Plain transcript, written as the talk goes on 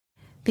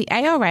The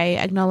ARA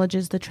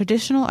acknowledges the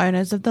traditional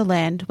owners of the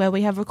land where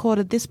we have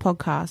recorded this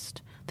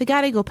podcast, the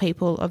Gadigal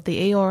people of the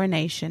Eora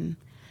Nation,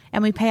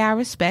 and we pay our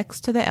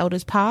respects to the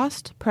elders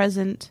past,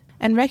 present,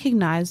 and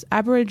recognise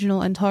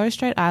Aboriginal and Torres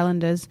Strait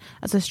Islanders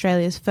as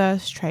Australia's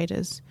first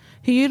traders,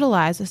 who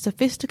utilise a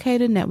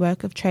sophisticated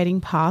network of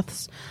trading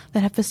paths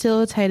that have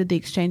facilitated the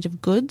exchange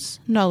of goods,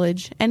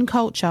 knowledge and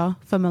culture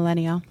for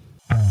millennia.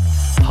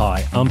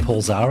 Hi, I'm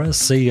Paul Zara,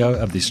 CEO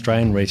of the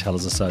Australian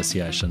Retailers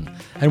Association,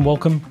 and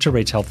welcome to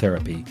Retail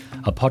Therapy,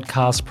 a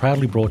podcast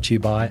proudly brought to you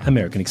by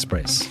American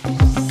Express.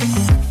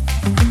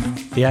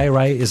 The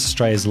ARA is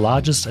Australia's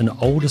largest and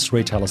oldest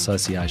retail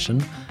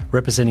association,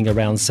 representing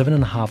around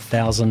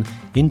 7,500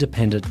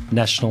 independent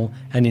national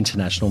and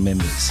international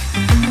members.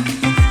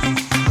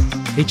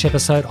 Each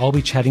episode, I'll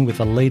be chatting with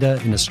a leader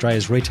in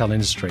Australia's retail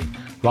industry,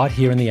 right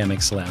here in the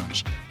Amex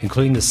Lounge,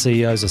 including the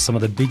CEOs of some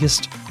of the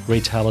biggest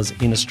retailers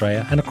in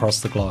Australia and across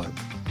the globe.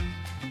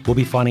 We'll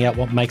be finding out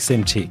what makes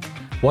them tick,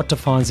 what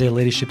defines their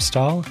leadership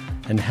style,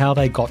 and how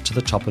they got to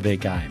the top of their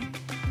game.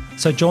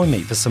 So join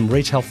me for some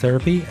retail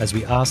therapy as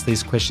we ask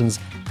these questions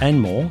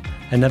and more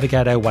and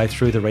navigate our way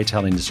through the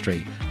retail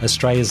industry,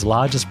 Australia's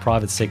largest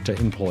private sector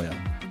employer.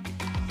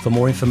 For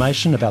more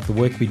information about the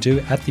work we do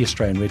at the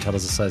Australian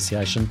Retailers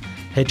Association,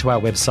 head to our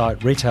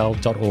website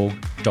retail.org.au.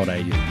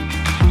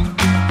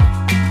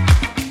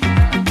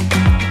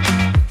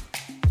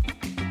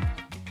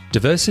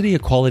 Diversity,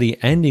 equality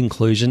and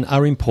inclusion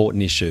are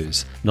important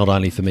issues, not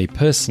only for me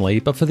personally,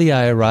 but for the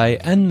ARA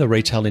and the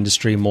retail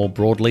industry more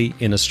broadly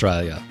in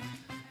Australia.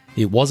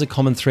 It was a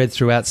common thread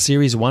throughout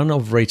Series 1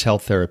 of Retail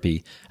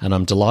Therapy, and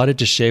I'm delighted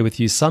to share with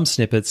you some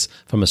snippets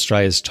from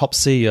Australia's top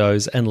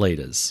CEOs and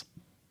leaders.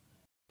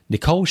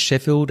 Nicole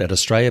Sheffield at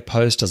Australia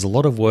Post does a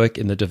lot of work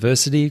in the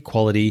diversity,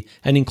 equality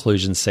and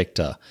inclusion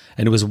sector,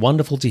 and it was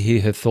wonderful to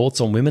hear her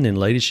thoughts on women in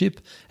leadership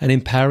and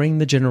empowering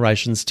the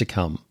generations to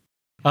come.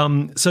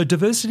 So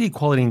diversity,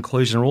 equality and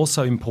inclusion are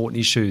also important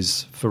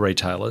issues for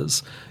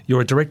retailers.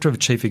 You're a Director of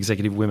Chief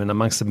Executive Women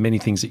amongst the many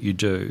things that you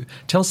do.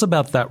 Tell us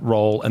about that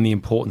role and the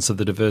importance of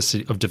the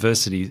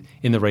diversity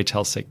in the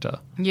retail sector.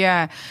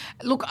 Yeah.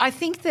 Look, I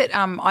think that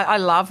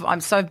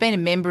I've been a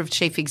member of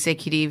Chief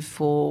Executive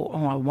for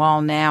a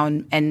while now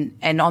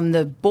and on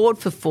the board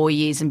for 4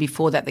 years and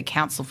before that the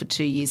council for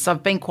 2 years. So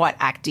I've been quite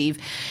active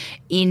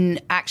in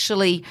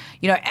actually,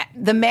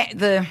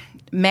 the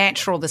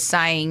mantra or the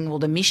saying, or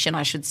the mission,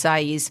 I should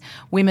say, is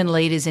women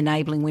leaders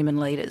enabling women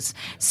leaders.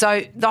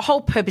 So the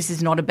whole purpose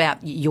is not about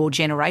your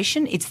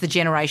generation, it's the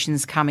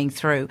generations coming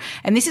through.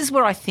 And this is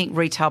where I think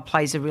retail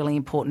plays a really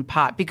important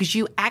part because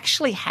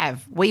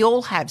we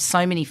all have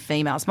so many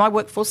females. My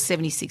workforce is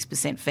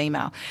 76%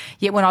 female.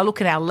 Yet when I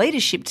look at our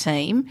leadership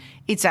team,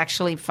 it's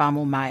actually far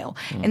more male.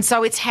 And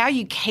so it's how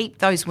you keep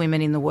those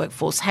women in the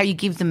workforce, how you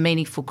give them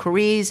meaningful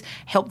careers,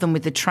 help them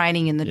with the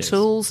training and the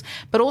tools,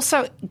 but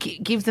also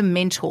give them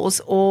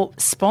mentors or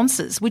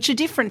sponsors, which are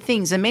different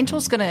things. A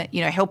mentor's going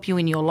to, help you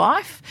in your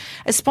life.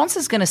 A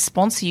sponsor's going to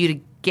sponsor you to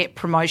get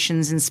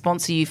promotions and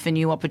sponsor you for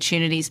new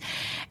opportunities.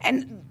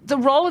 And the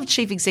role of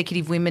Chief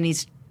Executive Women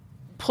is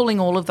pulling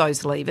all of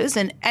those levers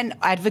and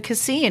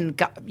advocacy and,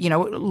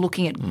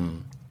 looking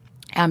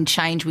at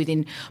change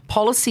within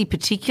policy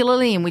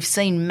particularly, and we've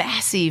seen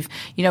massive,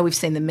 we've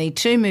seen the Me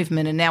Too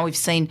movement, and now we've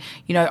seen,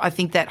 I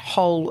think that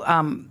whole,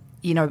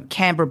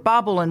 Canberra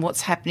bubble and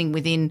what's happening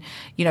within,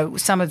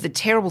 some of the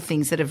terrible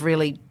things that have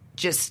really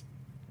just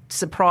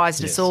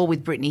surprised us all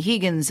with Brittany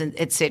Higgins and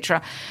et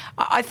cetera.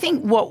 I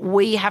think what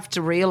we have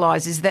to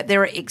realise is that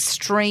there are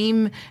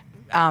extreme,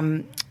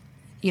 what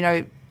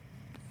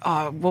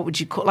would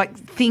you call, like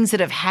things that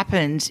have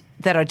happened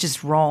that are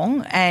just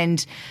wrong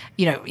and,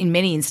 in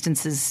many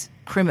instances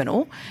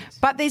criminal,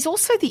 but there's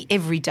also the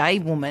everyday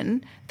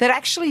woman that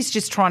actually is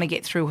just trying to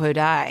get through her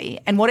day,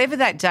 and whatever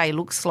that day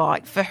looks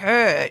like for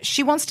her,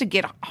 she wants to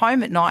get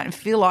home at night and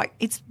feel like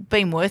it's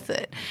been worth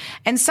it.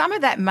 And some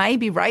of that may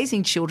be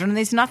raising children, and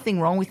there's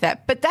nothing wrong with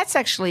that, but that's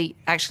actually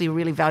a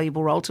really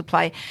valuable role to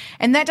play.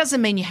 And that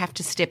doesn't mean you have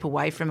to step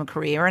away from a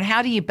career. And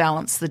how do you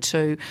balance the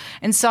two?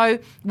 And so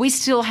we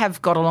still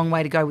have got a long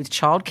way to go with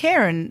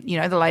childcare, and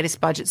the latest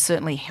budget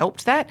certainly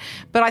helped that.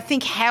 But I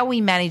think how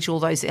we manage all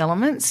those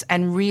elements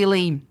and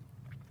really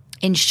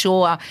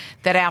ensure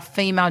that our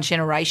female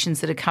generations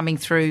that are coming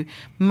through,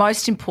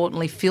 most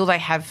importantly, feel they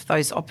have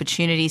those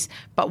opportunities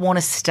but want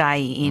to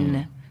stay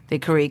in their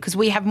career. Because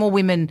we have more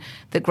women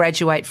that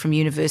graduate from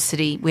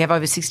university. We have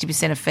over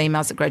 60% of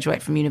females that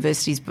graduate from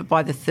universities, but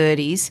by the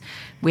 30s,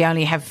 we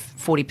only have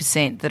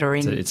 40% that are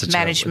in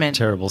management.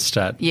 Terrible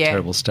stat. Yeah.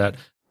 Terrible stat.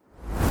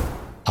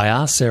 I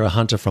asked Sarah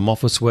Hunter from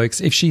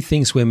Officeworks if she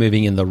thinks we're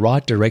moving in the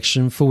right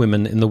direction for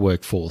women in the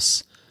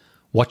workforce.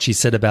 What she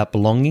said about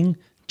belonging,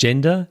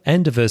 gender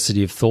and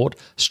diversity of thought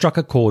struck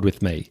a chord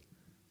with me.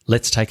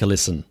 Let's take a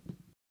listen.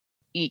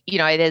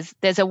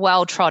 There's a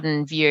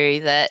well-trodden view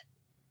that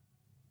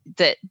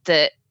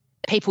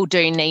people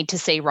do need to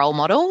see role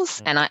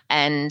models,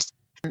 and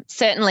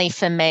certainly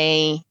for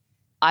me,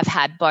 I've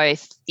had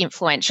both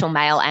influential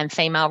male and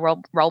female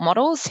role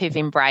models who've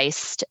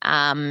embraced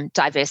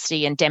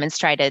diversity and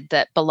demonstrated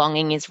that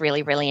belonging is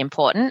really, really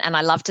important. And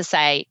I love to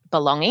say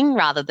belonging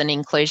rather than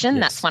inclusion.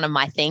 Yes. That's one of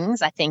my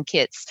things. I think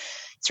it's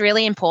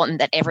really important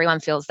that everyone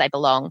feels they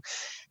belong.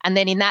 And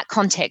then in that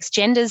context,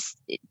 gender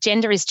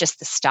is just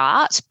the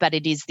start, but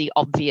it is the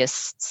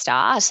obvious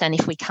start. And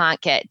if we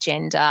can't get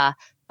gender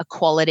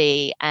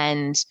equality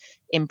and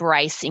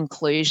embrace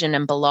inclusion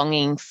and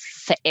belonging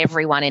for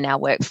everyone in our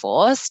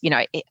workforce,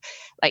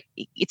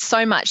 it's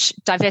so much,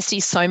 diversity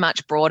is so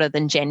much broader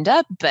than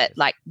gender, but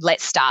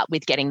let's start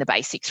with getting the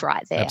basics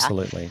right there.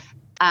 Absolutely.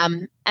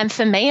 And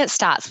for me, it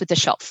starts with the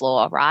shop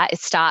floor, right? It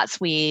starts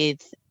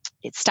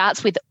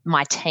with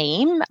my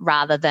team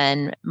rather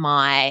than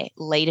my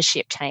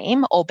leadership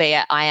team,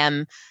 albeit I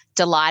am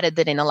delighted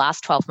that in the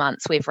last 12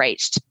 months we've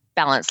reached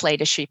balanced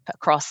leadership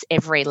across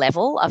every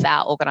level of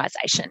our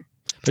organisation.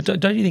 But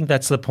don't you think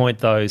that's the point,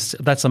 though?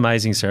 That's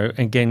amazing, Sarah.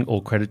 Again, all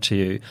credit to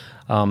you.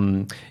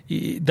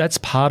 That's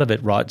part of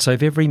it, right? So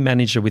if every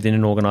manager within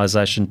an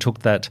organisation took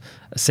that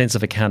sense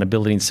of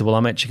accountability and said, well,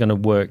 I'm actually going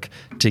to work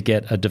to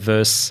get a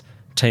diverse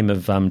team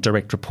of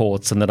direct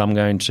reports, and that I'm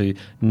going to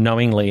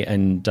knowingly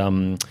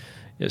and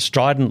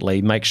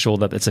stridently make sure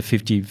that it's a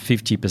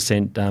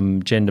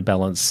 50% gender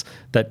balance,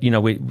 that,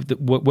 the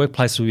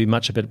workplace will be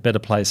much a better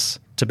place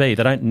to be.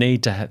 They don't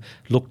need to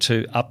look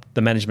to up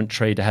the management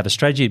tree to have a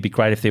strategy. It'd be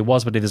great if there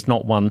was, but if there's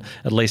not one,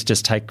 at least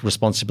just take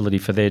responsibility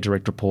for their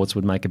direct reports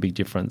would make a big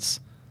difference.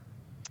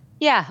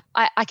 Yeah,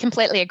 I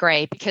completely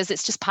agree, because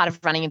it's just part of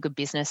running a good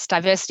business.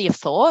 Diversity of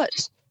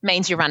thought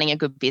means you're running a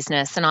good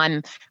business. And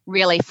I'm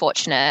really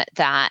fortunate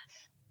that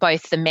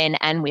both the men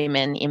and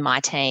women in my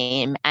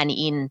team and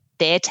in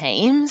their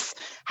teams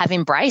have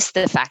embraced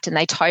the fact, and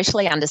they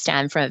totally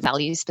understand from a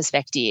values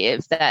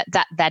perspective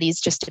that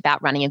is just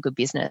about running a good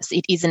business.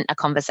 It isn't a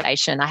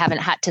conversation. I haven't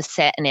had to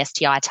set an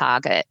STI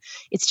target.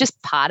 It's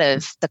just part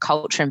of the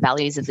culture and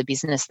values of the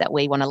business that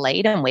we want to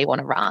lead and we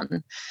want to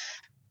run.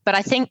 But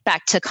I think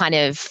back to kind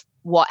of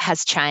what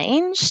has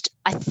changed,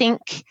 I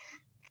think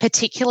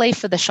particularly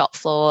for the shop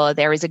floor,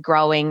 there is a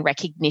growing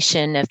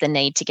recognition of the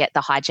need to get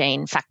the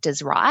hygiene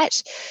factors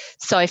right.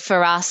 So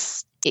for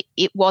us,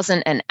 it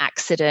wasn't an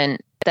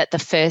accident that the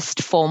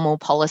first formal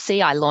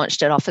policy I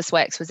launched at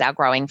Officeworks was our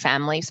growing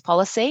families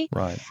policy,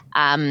 right?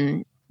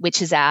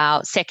 Which is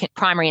our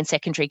primary and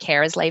secondary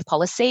carers leave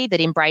policy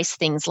that embraced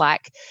things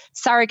like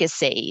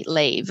surrogacy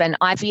leave and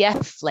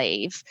IVF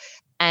leave,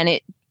 and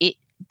it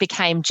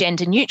became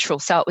gender neutral.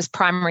 So it was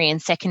primary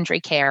and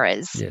secondary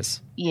carers. Yes.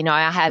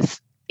 I have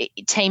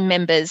team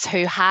members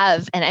who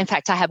have, and in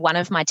fact, I have one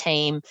of my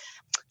team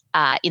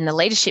in the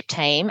leadership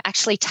team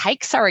actually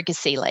take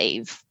surrogacy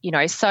leave,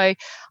 so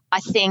I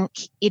think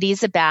it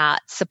is about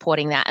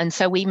supporting that. And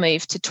so we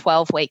moved to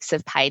 12 weeks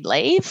of paid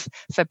leave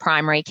for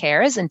primary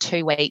carers and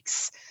 2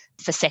 weeks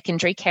for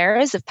secondary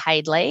carers of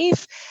paid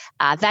leave.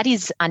 That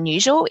is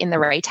unusual in the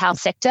retail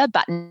sector,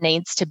 but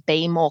needs to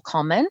be more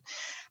common.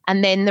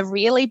 And then the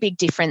really big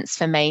difference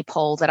for me,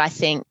 Paul, that I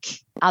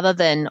think, other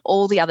than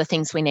all the other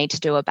things we need to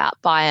do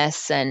about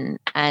bias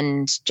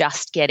and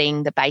just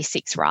getting the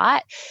basics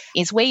right,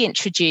 is we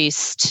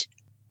introduced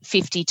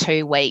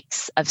 52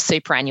 weeks of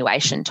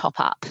superannuation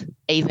top-up,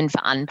 even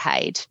for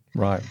unpaid.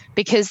 Right.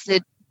 Because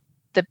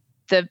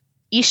the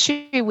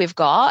issue we've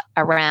got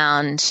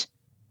around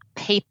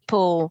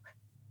people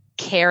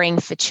caring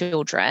for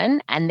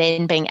children and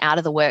then being out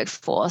of the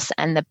workforce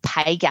and the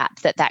pay gap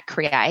that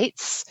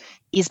creates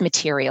is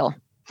material.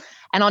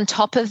 And on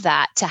top of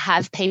that, to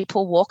have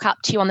people walk up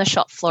to you on the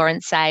shop floor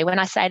and say, when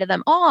I say to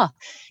them, oh,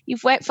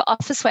 you've worked for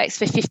Officeworks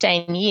for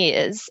 15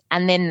 years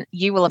and then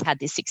you will have had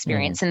this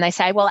experience. And they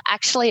say, well,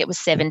 actually it was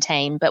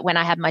 17, but when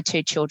I had my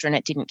 2 children,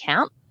 it didn't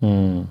count.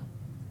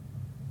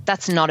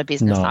 That's not a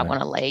business I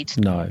want to lead.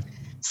 No.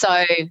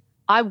 So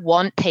I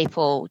want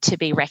people to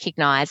be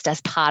recognised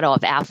as part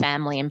of our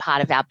family and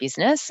part of our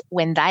business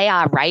when they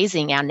are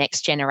raising our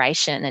next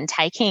generation and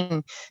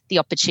taking the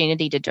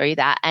opportunity to do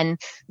that, and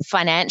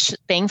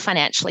being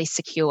financially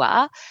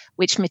secure,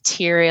 which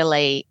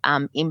materially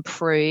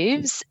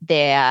improves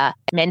their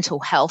mental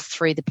health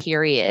through the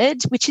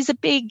period, which is a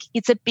big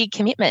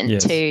commitment.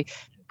 Yes. To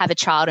have a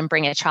child and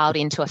bring a child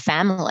into a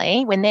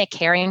family. When they're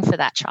caring for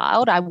that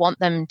child, I want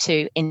them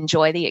to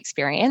enjoy the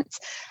experience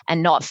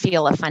and not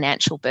feel a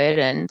financial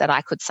burden that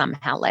I could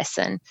somehow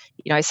lessen,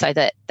 so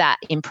that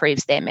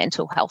improves their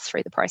mental health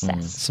through the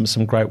process.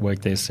 Some great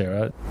work there,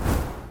 Sarah.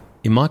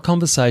 In my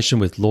conversation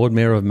with Lord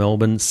Mayor of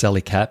Melbourne,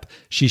 Sally Capp,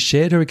 she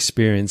shared her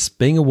experience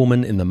being a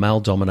woman in the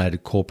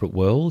male-dominated corporate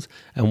world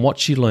and what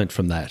she learnt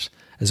from that,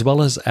 as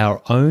well as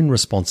our own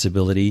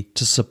responsibility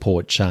to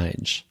support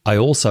change. I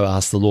also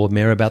asked the Lord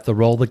Mayor about the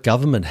role the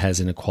government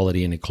has in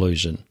equality and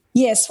inclusion.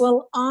 Yes,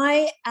 well,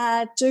 I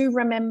do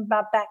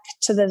remember back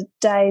to the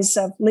days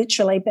of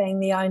literally being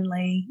the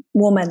only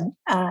woman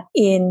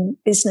in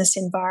business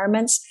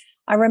environments.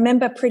 I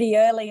remember pretty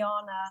early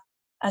on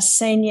I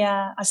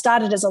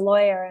started as a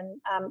lawyer, and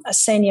a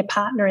senior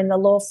partner in the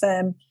law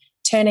firm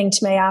turning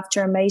to me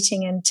after a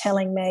meeting and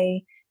telling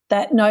me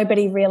that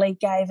nobody really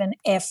gave an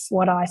F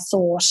what I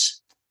thought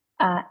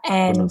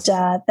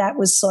That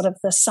was sort of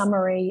the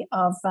summary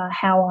of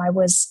how I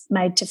was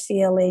made to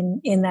feel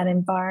in that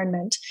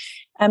environment.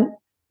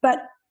 But,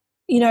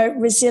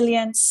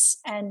 resilience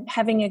and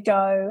having a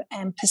go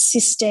and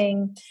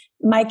persisting,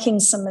 making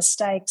some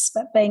mistakes,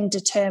 but being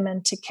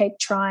determined to keep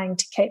trying,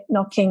 to keep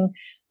knocking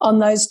on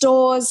those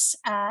doors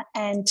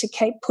and to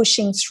keep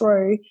pushing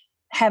through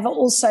have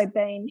also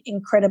been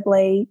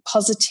incredibly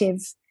positive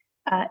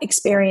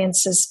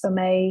experiences for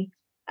me,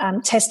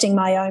 testing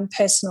my own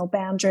personal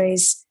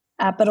boundaries,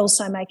 but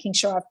also making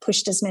sure I've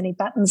pushed as many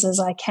buttons as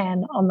I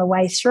can on the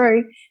way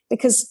through,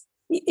 because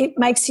it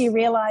makes you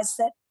realise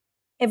that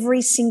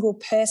every single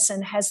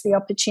person has the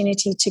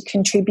opportunity to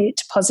contribute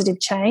to positive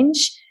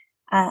change.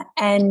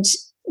 And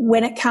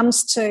when it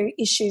comes to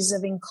issues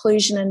of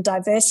inclusion and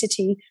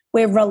diversity,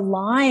 we're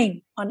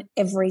relying on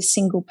every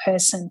single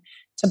person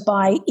to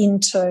buy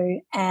into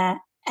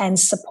and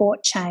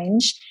support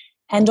change,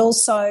 and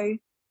also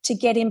to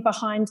get in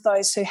behind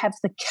those who have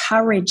the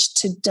courage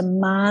to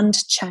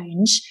demand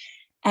change.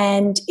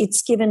 And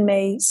it's given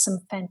me some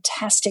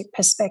fantastic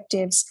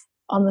perspectives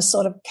on the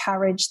sort of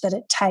courage that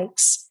it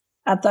takes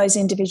of those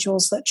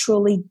individuals that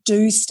truly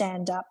do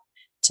stand up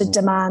to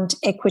demand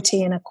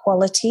equity and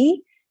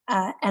equality.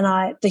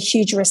 And the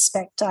huge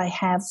respect I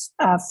have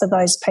for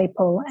those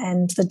people,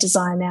 and the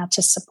desire now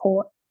to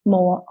support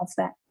more of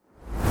that.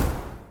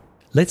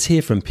 Let's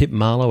hear from Pip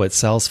Marlow at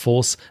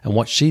Salesforce and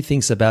what she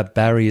thinks about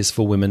barriers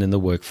for women in the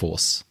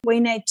workforce. We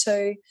need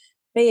to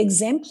be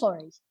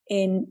exemplary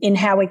in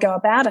how we go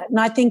about it. And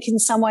I think in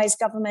some ways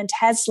government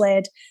has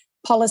led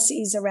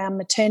policies around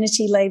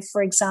maternity leave,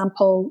 for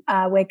example,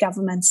 where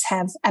governments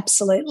have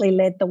absolutely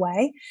led the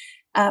way.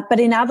 But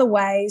in other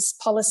ways,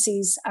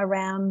 policies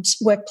around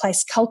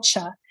workplace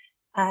culture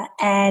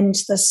and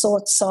the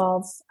sorts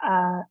of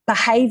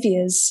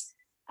behaviours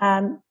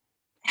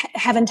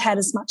haven't had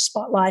as much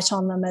spotlight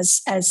on them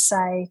as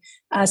say,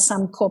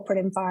 some corporate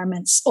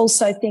environments.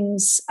 Also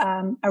things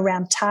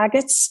around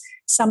targets.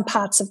 Some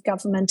parts of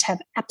government have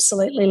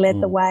absolutely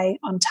led the way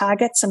on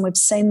targets, and we've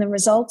seen the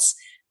results,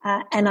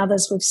 and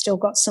others we've still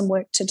got some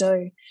work to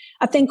do.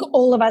 I think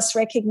all of us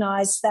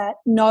recognise that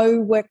no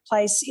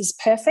workplace is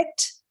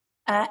perfect,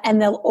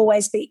 and there'll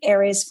always be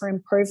areas for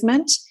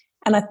improvement.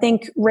 And I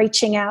think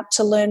reaching out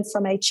to learn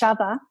from each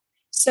other,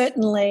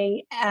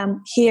 certainly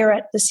here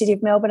at the City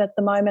of Melbourne at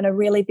the moment, a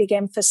really big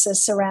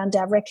emphasis around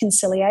our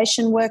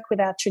reconciliation work with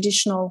our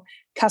traditional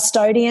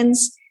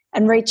custodians,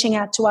 and reaching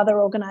out to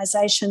other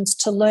organisations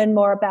to learn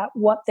more about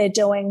what they're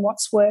doing,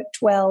 what's worked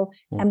well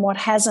and what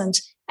hasn't,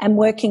 and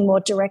working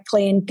more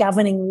directly and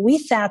governing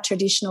with our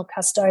traditional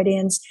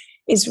custodians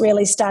is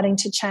really starting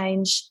to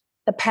change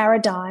the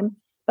paradigm.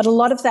 But a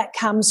lot of that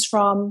comes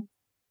from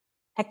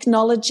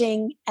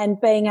acknowledging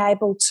and being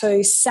able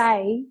to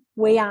say,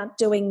 we aren't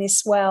doing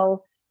this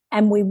well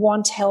and we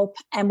want help,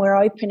 and we're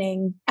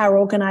opening our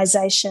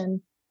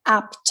organisation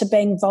up to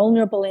being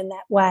vulnerable in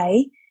that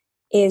way,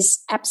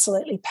 is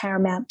absolutely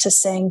paramount to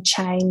seeing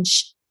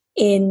change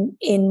in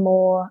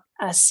more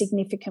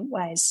significant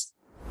ways.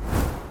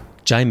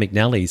 Jane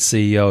McNally,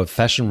 CEO of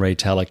fashion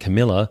retailer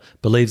Camilla,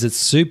 believes it's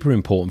super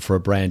important for a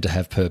brand to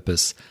have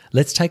purpose.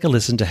 Let's take a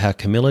listen to how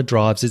Camilla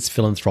drives its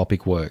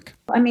philanthropic work.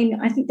 I mean,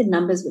 I think the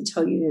numbers would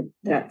tell you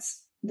that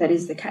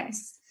is the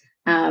case.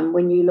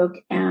 When you look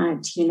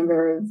at the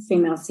number of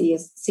female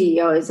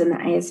CEOs in the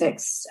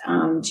ASX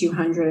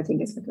 200, I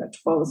think it's like about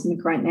 12 or something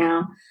right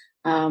now,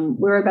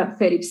 we're about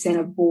 30%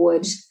 of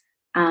board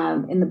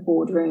in the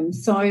boardroom.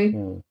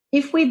 So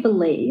if we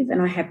believe,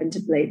 and I happen to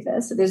believe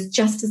this, that there's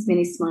just as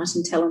many smart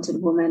and talented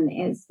women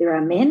as there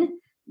are men,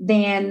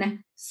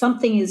 then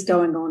something is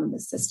going on in the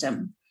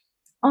system.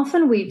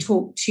 Often we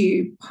talk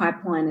to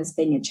pipeline as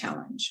being a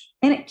challenge,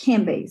 and it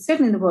can be,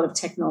 certainly in the world of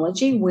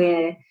technology,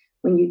 where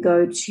when you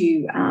go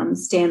to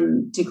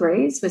STEM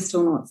degrees, we're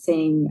still not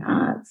seeing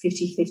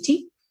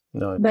 50-50.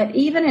 No. But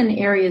even in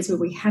areas where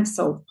we have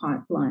solved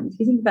pipeline, if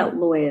you think about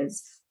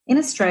lawyers, in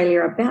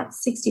Australia, about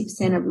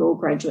 60% of law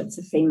graduates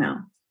are female.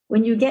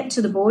 When you get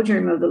to the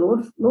boardroom of the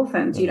law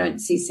firms, you don't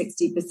see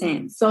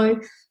 60%. So,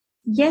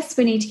 yes,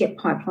 we need to get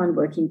pipeline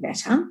working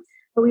better,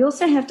 but we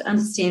also have to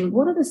understand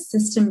what are the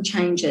system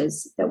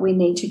changes that we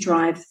need to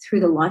drive through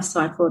the life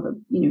cycle of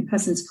a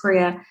person's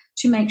career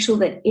to make sure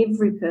that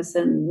every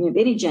person of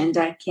any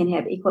gender can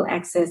have equal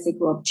access,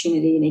 equal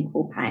opportunity, and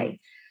equal pay.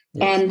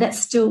 Yes. And that's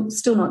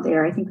still not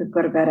there. I think we've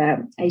got about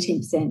a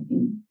 18%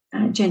 in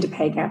gender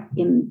pay gap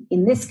in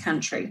this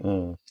country.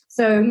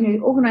 So,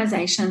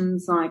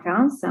 organisations like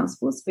us,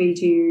 Salesforce, we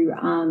do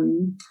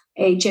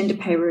a gender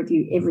pay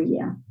review every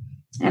year.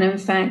 And in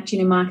fact,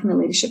 Mark and the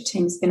leadership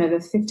team spent over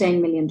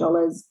 $15 million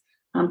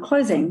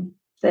closing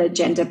the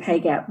gender pay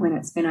gap when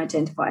it's been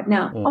identified.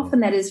 Now,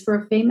 often that is for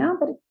a female,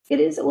 but it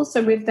is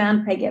also, we've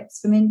found pay gaps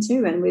for men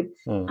too, and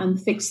we've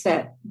fixed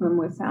that when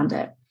we've found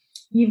it.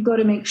 You've got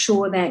to make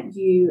sure that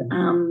you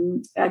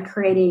are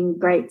creating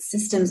great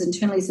systems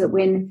internally so that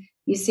when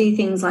you see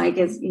things like,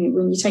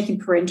 when you're taking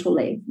parental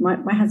leave,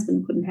 my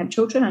husband couldn't have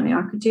children, only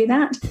I could do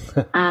that.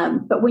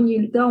 But when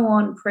you go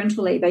on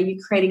parental leave, are you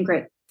creating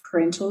great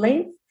parental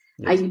leave?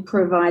 Yes. Are you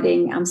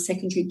providing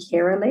secondary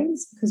carer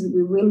leaves? Because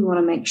we really want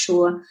to make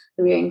sure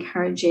that we're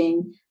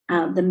encouraging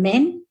the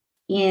men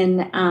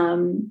in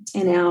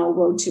our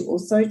world to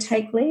also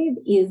take leave.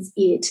 Is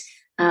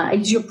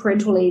your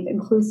parental leave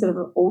inclusive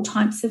of all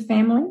types of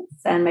families,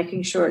 and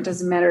making sure it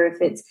doesn't matter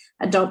if it's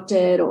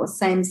adopted or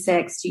same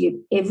sex,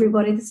 you give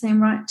everybody the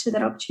same right to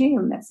that opportunity?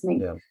 And that's me.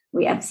 Yeah.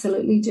 We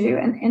absolutely do.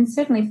 And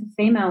certainly for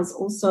females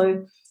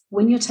also,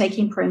 when you're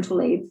taking parental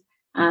leave,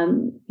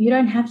 you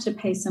don't have to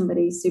pay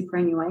somebody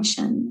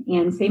superannuation.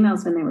 And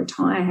females, when they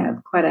retire,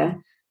 have quite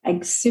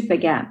a super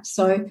gap.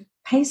 So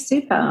pay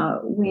super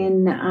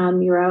when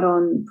you're out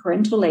on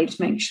parental leave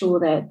to make sure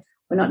that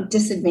we're not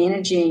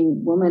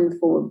disadvantaging women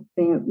for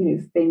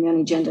being the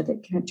only gender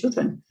that can have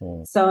children.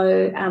 Mm.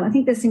 So I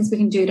think there's things we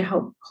can do to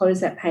help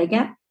close that pay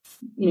gap.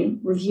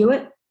 Review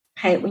it,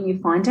 pay it when you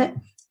find it,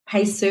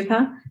 pay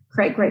super,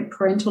 create great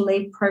parental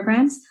leave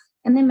programs,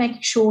 and then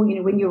make sure,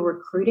 when you're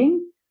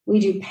recruiting, we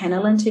do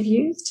panel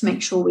interviews to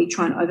make sure we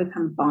try and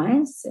overcome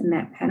bias in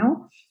that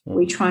panel. Mm.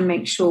 We try and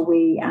make sure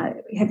we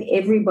have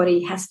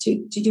everybody has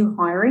to do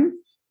hiring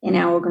in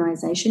our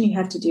organisation. You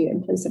have to do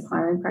inclusive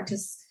hiring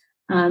practice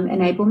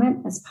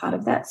enablement as part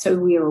of that. So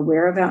we are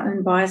aware of our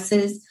own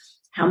biases.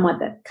 How might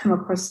that come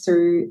across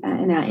through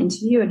in our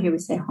interview, and who we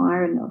say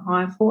hire and not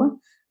hire for?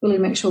 Really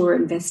make sure we're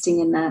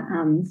investing in that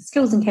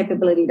skills and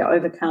capability to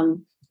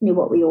overcome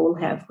what we all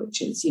have,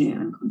 which is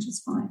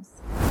unconscious bias.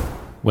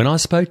 When I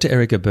spoke to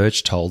Erica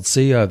Birchtold,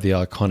 CEO of The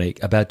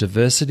Iconic, about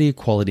diversity,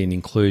 equality and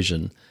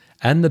inclusion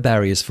and the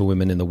barriers for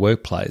women in the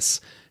workplace,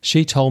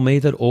 she told me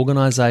that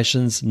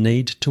organisations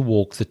need to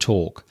walk the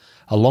talk,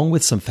 along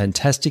with some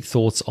fantastic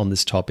thoughts on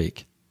this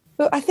topic.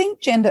 Look, I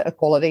think gender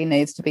equality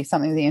needs to be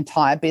something the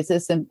entire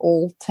business and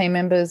all team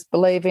members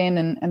believe in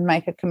and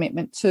make a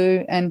commitment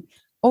to. And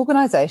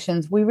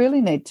organisations, we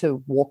really need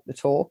to walk the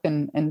talk,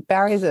 and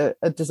barriers are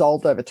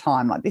dissolved over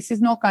time. Like, this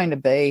is not going to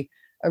be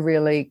a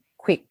really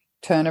quick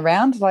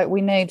turnaround. Like,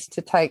 we need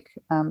to take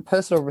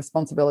personal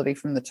responsibility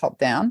from the top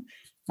down.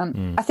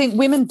 I think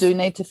women do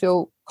need to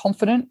feel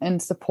confident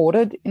and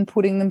supported in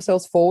putting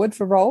themselves forward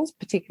for roles,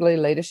 particularly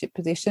leadership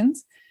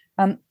positions.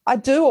 I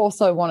do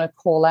also want to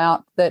call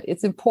out that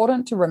it's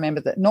important to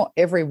remember that not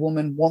every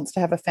woman wants to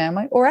have a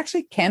family or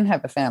actually can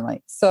have a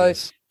family. So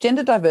yes,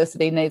 gender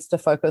diversity needs to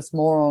focus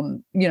more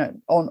on,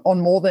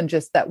 on more than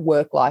just that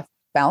work-life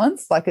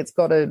balance. Like, it's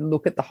got to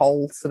look at the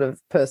whole sort of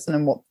person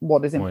and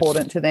what is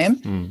important to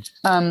them.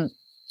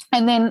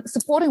 And then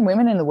supporting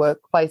women in the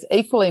workplace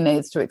equally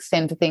needs to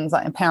extend to things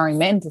like empowering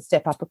men to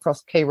step up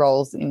across key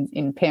roles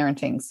in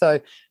parenting.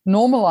 So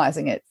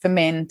normalising it for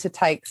men to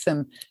take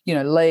some,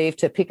 leave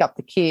to pick up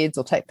the kids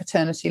or take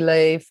paternity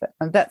leave.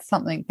 And that's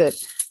something that,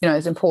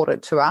 is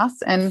important to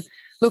us. And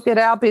look, at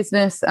our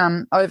business,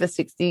 over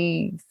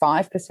 65%,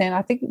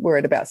 I think we're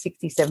at about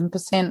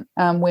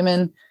 67%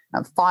 women.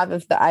 5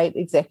 of the 8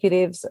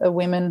 executives are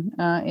women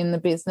in the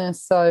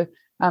business. So,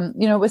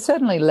 we're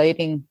certainly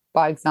leading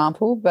by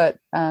example, but,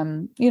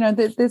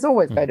 there's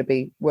always going to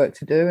be work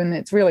to do. And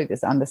it's really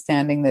just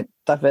understanding that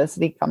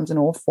diversity comes in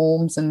all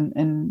forms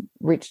and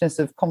richness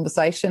of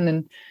conversation.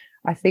 And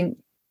I think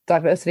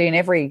diversity in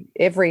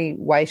every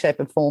way, shape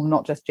and form,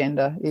 not just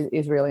gender,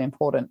 is really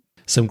important.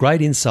 Some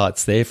great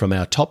insights there from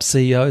our top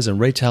CEOs and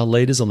retail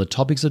leaders on the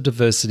topics of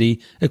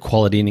diversity,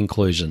 equality and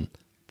inclusion.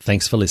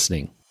 Thanks for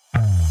listening.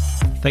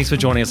 Thanks for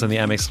joining us on the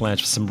Amex Lounge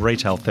for some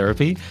retail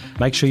therapy.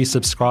 Make sure you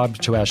subscribe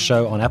to our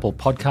show on Apple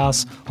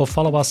Podcasts or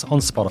follow us on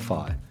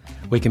Spotify.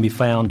 We can be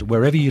found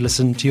wherever you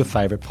listen to your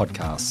favourite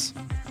podcasts.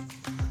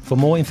 For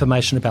more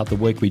information about the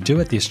work we do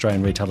at the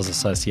Australian Retailers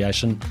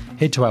Association,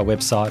 head to our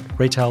website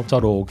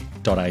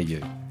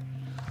retail.org.au.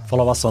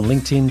 Follow us on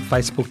LinkedIn,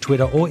 Facebook,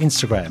 Twitter or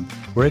Instagram,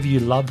 wherever you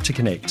love to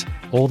connect.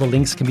 All the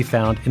links can be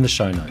found in the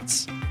show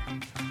notes.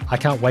 I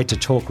can't wait to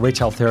talk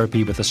retail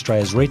therapy with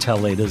Australia's retail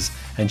leaders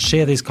and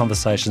share these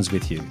conversations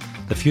with you,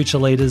 the future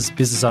leaders,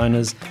 business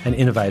owners and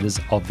innovators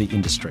of the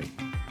industry.